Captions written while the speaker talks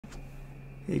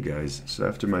Hey guys, so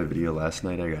after my video last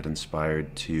night I got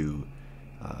inspired to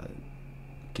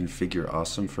configure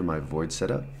Awesome for my Void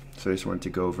setup. So I just wanted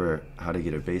to go over how to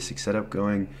get a basic setup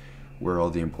going, where all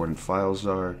the important files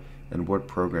are, and what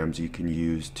programs you can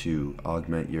use to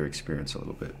augment your experience a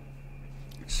little bit.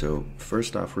 So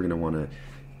first off, we're going to want to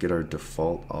get our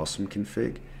default Awesome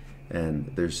config,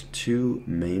 and there's two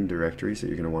main directories that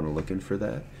you're going to want to look in for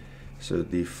that. So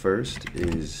the first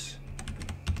is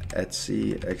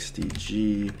etc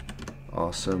xdg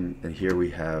awesome, and here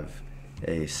we have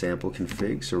a sample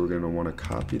config, so we're going to want to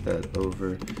copy that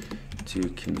over to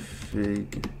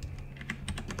config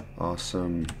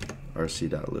awesome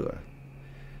rc.lua.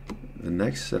 The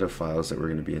next set of files that we're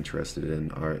going to be interested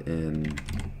in are in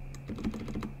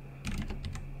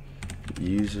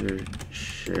user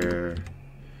share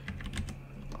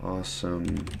awesome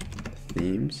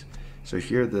themes. So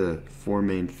here are the four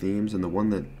main themes, and the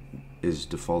one that is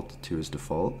default to is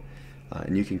default,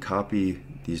 and you can copy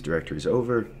these directories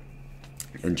over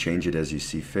and change it as you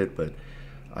see fit, but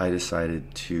I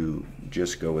decided to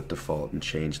just go with default and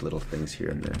change little things here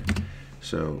and there.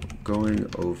 So going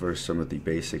over some of the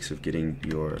basics of getting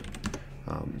your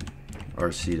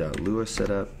rc.lua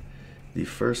set up, the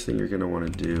first thing you're going to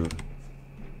want to do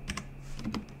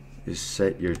is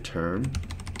set your term.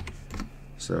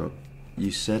 So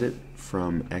you set it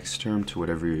from xterm to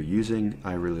whatever you're using.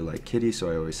 I really like Kitty,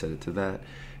 so I always set it to that.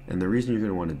 And the reason you're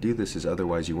going to want to do this is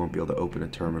otherwise you won't be able to open a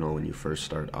terminal when you first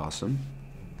start Awesome.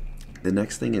 The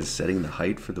next thing is setting the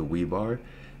height for the wee bar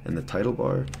and the title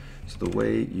bar. So the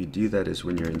way you do that is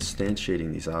when you're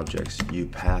instantiating these objects, you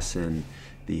pass in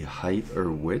the height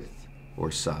or width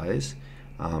or size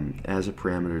as a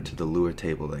parameter to the Lua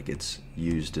table that gets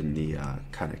used in the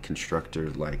kind of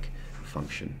constructor-like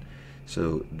function.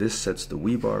 So this sets the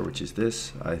wee bar, which is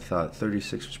this. I thought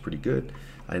 36 was pretty good.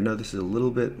 I know this is a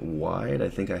little bit wide. I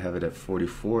think I have it at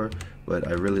 44, but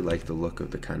I really like the look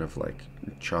of the kind of like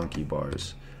chonky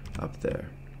bars up there.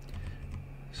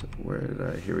 So where did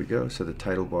I, here we go. So the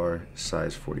title bar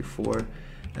size 44,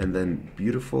 and then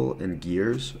beautiful and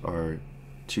gears are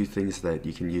two things that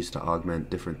you can use to augment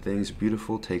different things.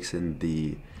 Beautiful takes in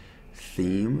the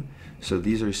theme. So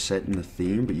these are set in the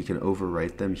theme, but you can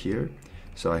overwrite them here.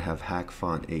 So I have hack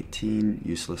font 18,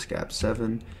 useless gap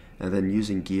 7, and then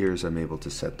using gears I'm able to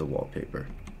set the wallpaper.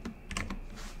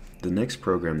 The next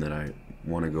program that I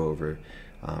want to go over,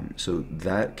 so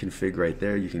that config right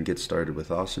there, you can get started with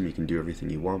Awesome, you can do everything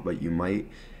you want, but you might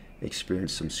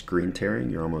experience some screen tearing,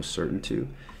 you're almost certain to,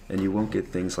 and you won't get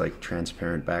things like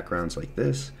transparent backgrounds like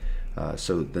this.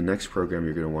 So the next program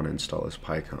you're going to want to install is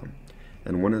picom.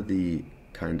 And one of the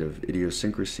kind of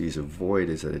idiosyncrasies of Void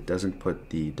is that it doesn't put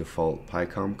the default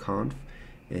picom conf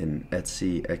in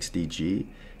etc xdg.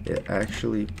 It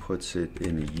actually puts it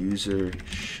in user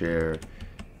share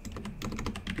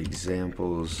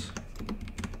examples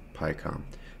picom.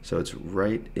 So it's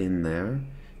right in there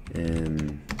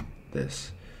in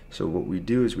this. So what we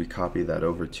do is we copy that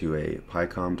over to a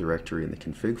picom directory in the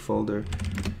config folder.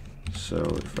 So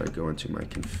if I go into my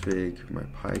config, my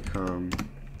picom,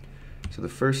 so the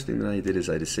first thing that I did is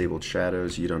I disabled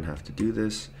shadows. You don't have to do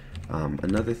this.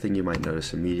 Another thing you might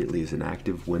notice immediately is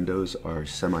inactive windows are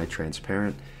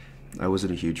semi-transparent. I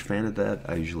wasn't a huge fan of that.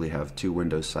 I usually have two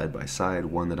windows side by side,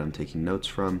 one that I'm taking notes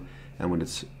from, and when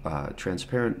it's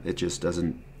transparent, it just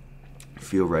doesn't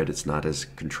feel right. It's not as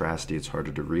contrasty, it's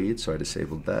harder to read, so I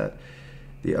disabled that.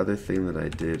 The other thing that I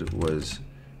did was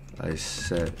I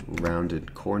set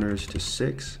rounded corners to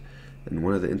 6. And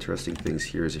one of the interesting things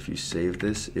here is if you save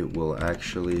this, it will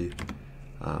actually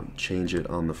change it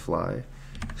on the fly.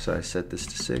 So I set this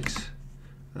to 6,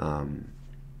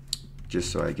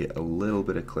 just so I get a little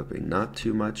bit of clipping. Not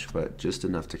too much, but just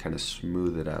enough to kind of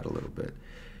smooth it out a little bit.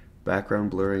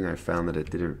 Background blurring, I found that it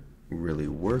didn't really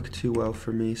work too well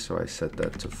for me, so I set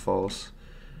that to false.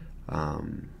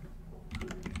 And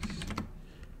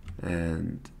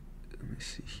let me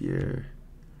see here.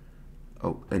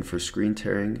 Oh, and for screen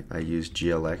tearing, I use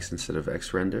GLX instead of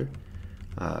XRender,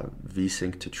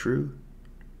 VSync to true,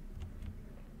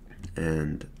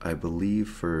 and I believe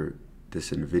for this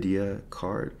NVIDIA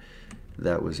card,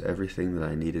 that was everything that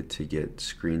I needed to get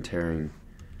screen tearing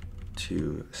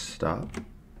to stop.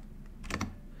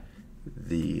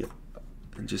 And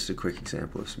just a quick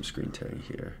example of some screen tearing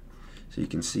here. So you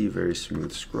can see very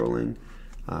smooth scrolling.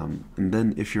 And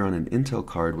then if you're on an Intel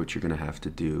card, what you're going to have to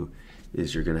do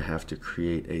is you're going to have to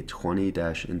create a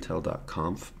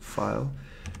 20-intel.conf file.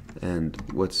 And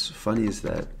what's funny is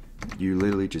that you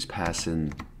literally just pass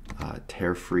in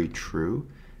tear-free true,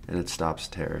 and it stops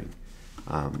tearing.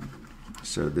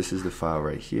 So this is the file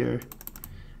right here,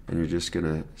 and you're just going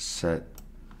to set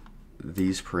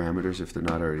these parameters if they're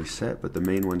not already set, but the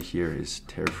main one here is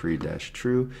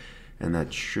tear-free-true, and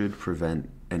that should prevent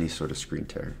any sort of screen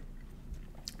tear.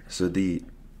 So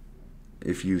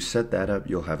if you set that up,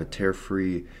 you'll have a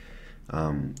tear-free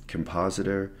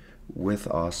compositor with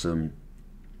awesome.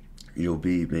 You'll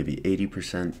be maybe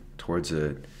 80% towards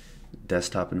a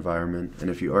desktop environment, and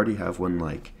if you already have one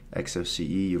like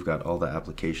XFCE, you've got all the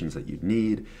applications that you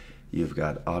need. You've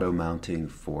got auto mounting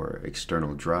for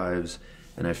external drives,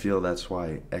 and I feel that's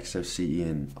why XFCE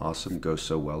and Awesome go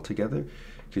so well together,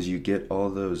 because you get all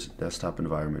those desktop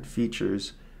environment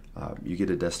features. You get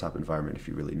a desktop environment if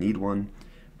you really need one,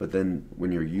 but then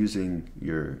when you're using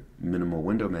your minimal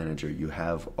window manager, you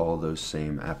have all those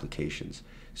same applications,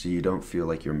 so you don't feel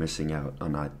like you're missing out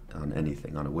on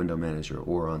anything, on a window manager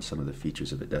or on some of the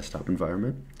features of a desktop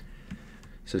environment.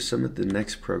 So some of the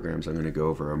next programs I'm going to go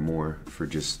over are more for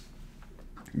just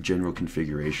general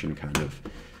configuration, kind of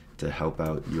to help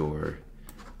out your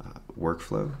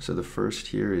workflow. So the first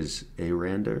here is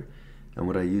ARander, and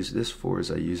what I use this for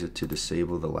is I use it to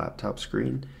disable the laptop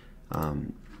screen.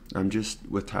 I'm just,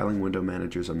 with tiling window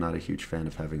managers, I'm not a huge fan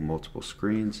of having multiple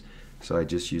screens, so I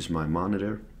just use my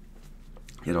monitor.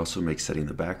 It also makes setting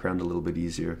the background a little bit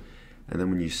easier, and then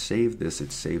when you save this,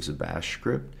 it saves a bash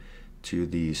script to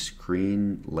the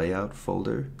screen layout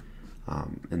folder,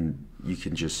 and you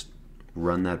can just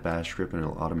run that bash script and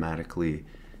it'll automatically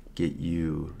get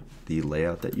you the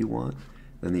layout that you want.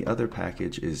 Then the other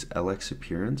package is LX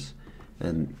Appearance,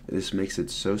 and this makes it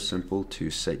so simple to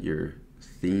set your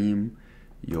theme,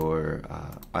 your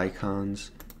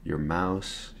icons, your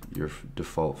mouse, your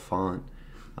default font.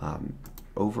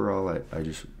 Overall, I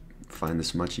just find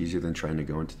this much easier than trying to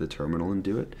go into the terminal and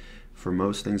do it. For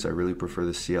most things, I really prefer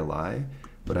the CLI,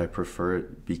 but I prefer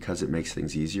it because it makes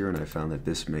things easier, and I found that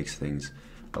this makes things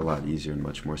a lot easier and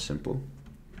much more simple.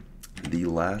 The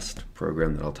last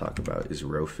program that I'll talk about is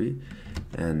Rofi,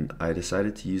 and I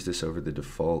decided to use this over the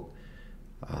default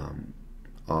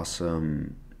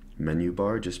Awesome menu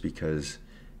bar just because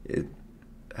it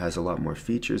has a lot more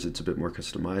features, it's a bit more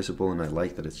customizable, and I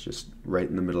like that it's just right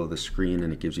in the middle of the screen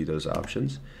and it gives you those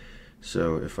options.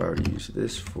 So if I were to use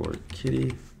this for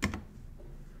Kitty,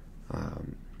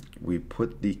 we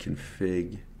put the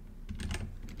config,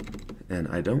 and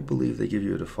I don't believe they give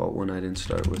you a default one. I didn't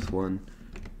start with one.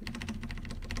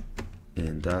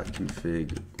 And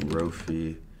 .config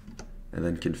Rofi, and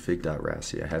then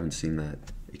config.rassi. I haven't seen that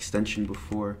extension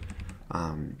before.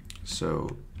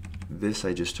 So this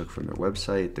I just took from their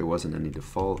website. There wasn't any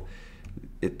default.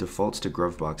 It defaults to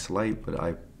Grovebox Light, but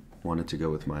I wanted to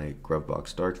go with my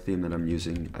Grovebox Dark theme that I'm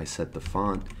using. I set the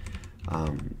font.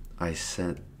 I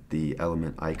set the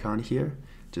element icon here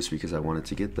just because I wanted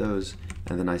to get those,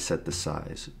 and then I set the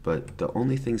size. But the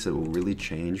only things that will really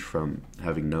change from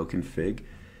having no config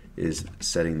is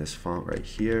setting this font right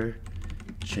here,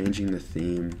 changing the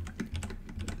theme,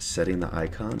 setting the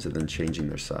icons, and then changing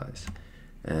their size.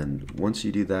 And once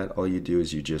you do that, all you do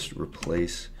is you just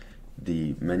replace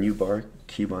the menu bar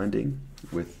key binding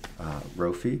with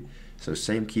Rofi. So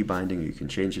same key binding, you can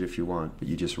change it if you want, but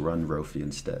you just run Rofi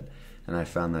instead. And I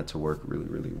found that to work really,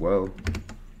 really well.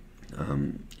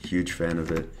 Huge fan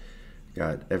of it.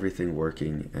 Got everything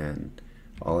working, and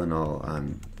all in all,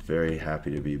 I'm very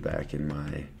happy to be back in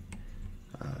my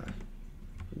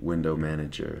window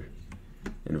manager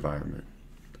environment.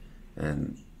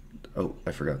 And oh,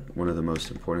 I forgot, one of the most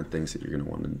important things that you're going to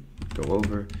want to go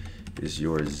over is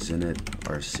your Zenit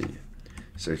RC.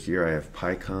 So here I have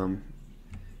picom,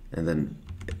 and then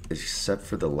except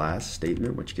for the last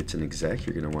statement, which gets an exec,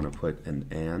 you're going to want to put an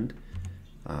and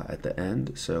at the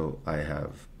end. So I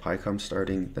have picom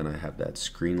starting, then I have that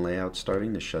screen layout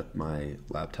starting to shut my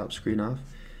laptop screen off,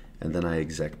 and then I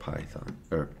exec Python,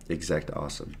 or exec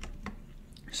awesome.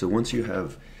 So once you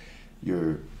have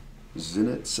your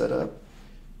Zenit set up,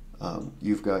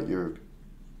 you've got your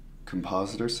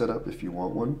compositor set up if you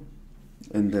want one,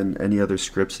 and then any other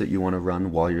scripts that you want to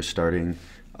run while you're starting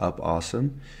up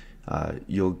Awesome,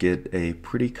 you'll get a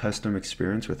pretty custom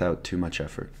experience without too much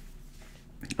effort.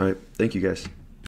 All right, thank you guys.